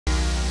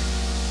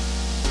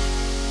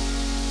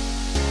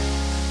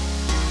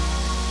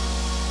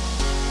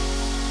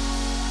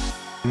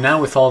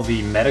Now with all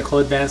the medical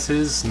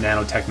advances,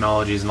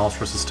 nanotechnologies, and all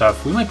sorts of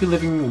stuff, we might be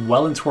living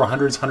well into our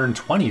hundreds,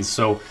 120s.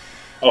 So,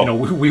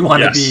 we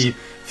want to be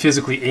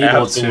physically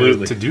able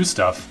to do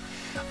stuff.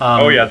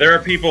 Oh yeah, there are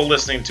people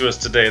listening to us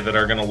today that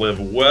are going to live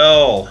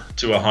well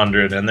to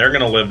 100, and they're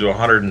going to live to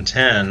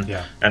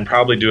 110, and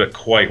probably do it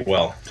quite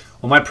well.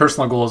 Well, my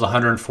personal goal is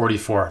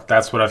 144.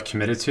 That's what I've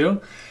committed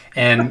to,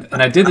 and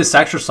I did this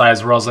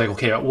exercise where I was like,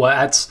 okay, well,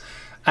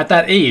 at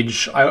that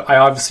age, I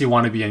obviously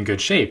want to be in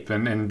good shape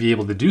and be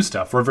able to do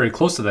stuff. We're very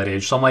close to that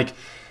age, so I'm like,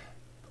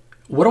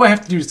 what do I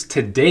have to do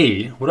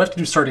today? What do I have to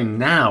do starting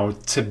now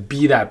to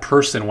be that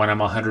person when I'm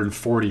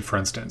 140, for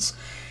instance?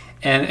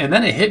 And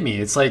then it hit me.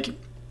 It's like,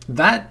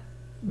 that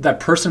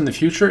person in the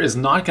future is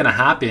not going to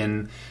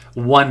happen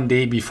one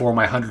day before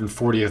my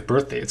 140th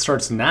birthday. It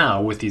starts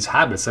now with these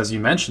habits, as you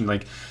mentioned,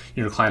 like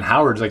Client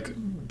Howard, like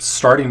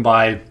starting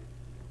by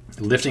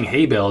lifting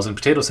hay bales and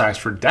potato sacks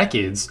for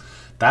decades.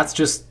 That's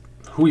just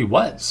who he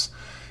was.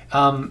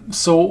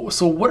 So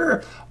what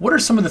are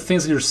some of the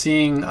things that you're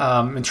seeing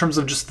in terms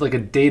of just like a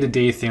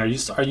day-to-day thing? Are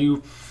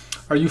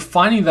you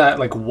finding that,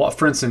 like, what,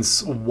 for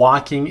instance,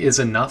 walking is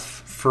enough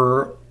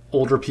for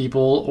older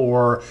people,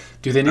 or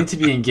do they need to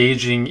be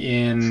engaging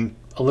in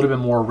a little bit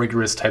more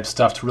rigorous type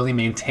stuff to really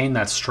maintain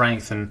that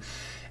strength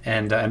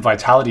and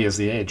vitality as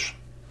they age?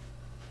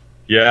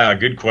 Yeah,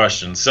 good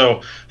question.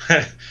 So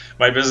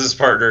my business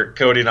partner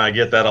Cody and I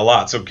get that a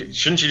lot. So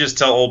shouldn't you just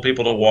tell old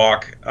people to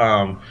walk?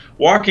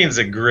 Walking is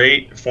a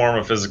great form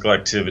of physical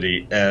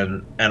activity,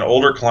 and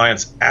older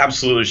clients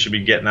absolutely should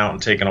be getting out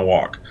and taking a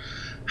walk.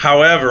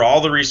 However,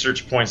 all the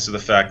research points to the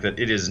fact that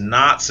it is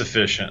not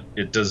sufficient.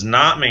 It does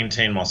not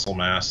maintain muscle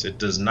mass. It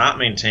does not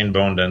maintain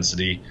bone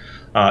density.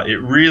 It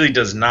really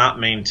does not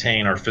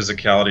maintain our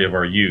physicality of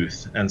our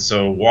youth. And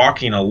so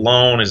walking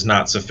alone is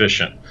not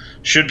sufficient.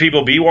 Should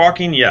people be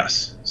walking?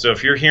 Yes. So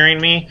if you're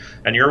hearing me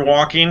and you're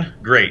walking,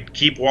 great.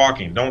 Keep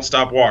walking. Don't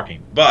stop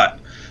walking. But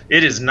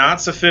it is not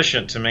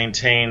sufficient to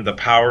maintain the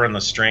power and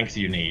the strength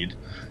you need.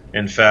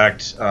 In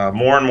fact,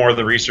 more and more of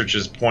the research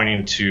is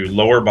pointing to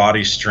lower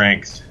body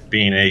strength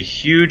being a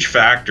huge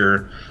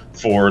factor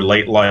for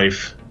late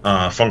life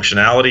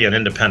functionality and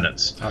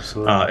independence.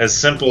 Absolutely. As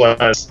simple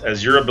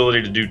as your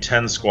ability to do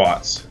 10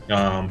 squats.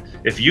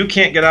 If you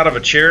can't get out of a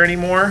chair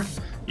anymore,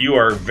 you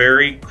are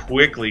very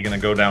quickly going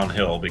to go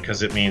downhill,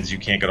 because it means you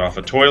can't get off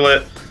a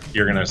toilet.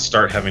 You're going to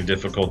start having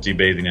difficulty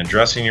bathing and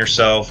dressing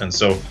yourself. And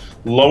so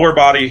lower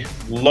body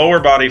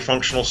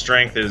functional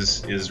strength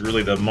is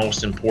really the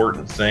most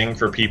important thing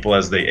for people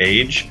as they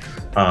age,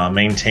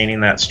 maintaining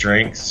that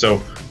strength.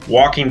 So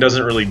walking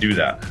doesn't really do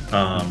that.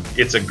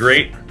 It's a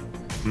great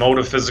mode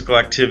of physical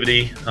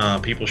activity.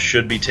 People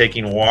should be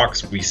taking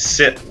walks. We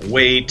sit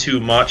way too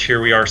much.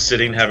 Here we are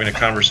sitting having a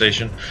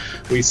conversation.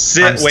 We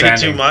sit way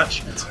too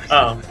much.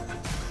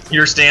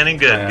 You're standing?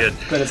 Good, good.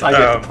 But I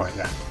get the point,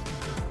 yeah.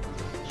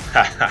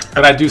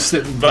 But I do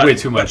sit way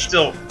too much.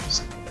 But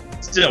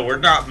still, we're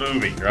not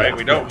moving, right?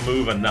 We don't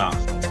move enough.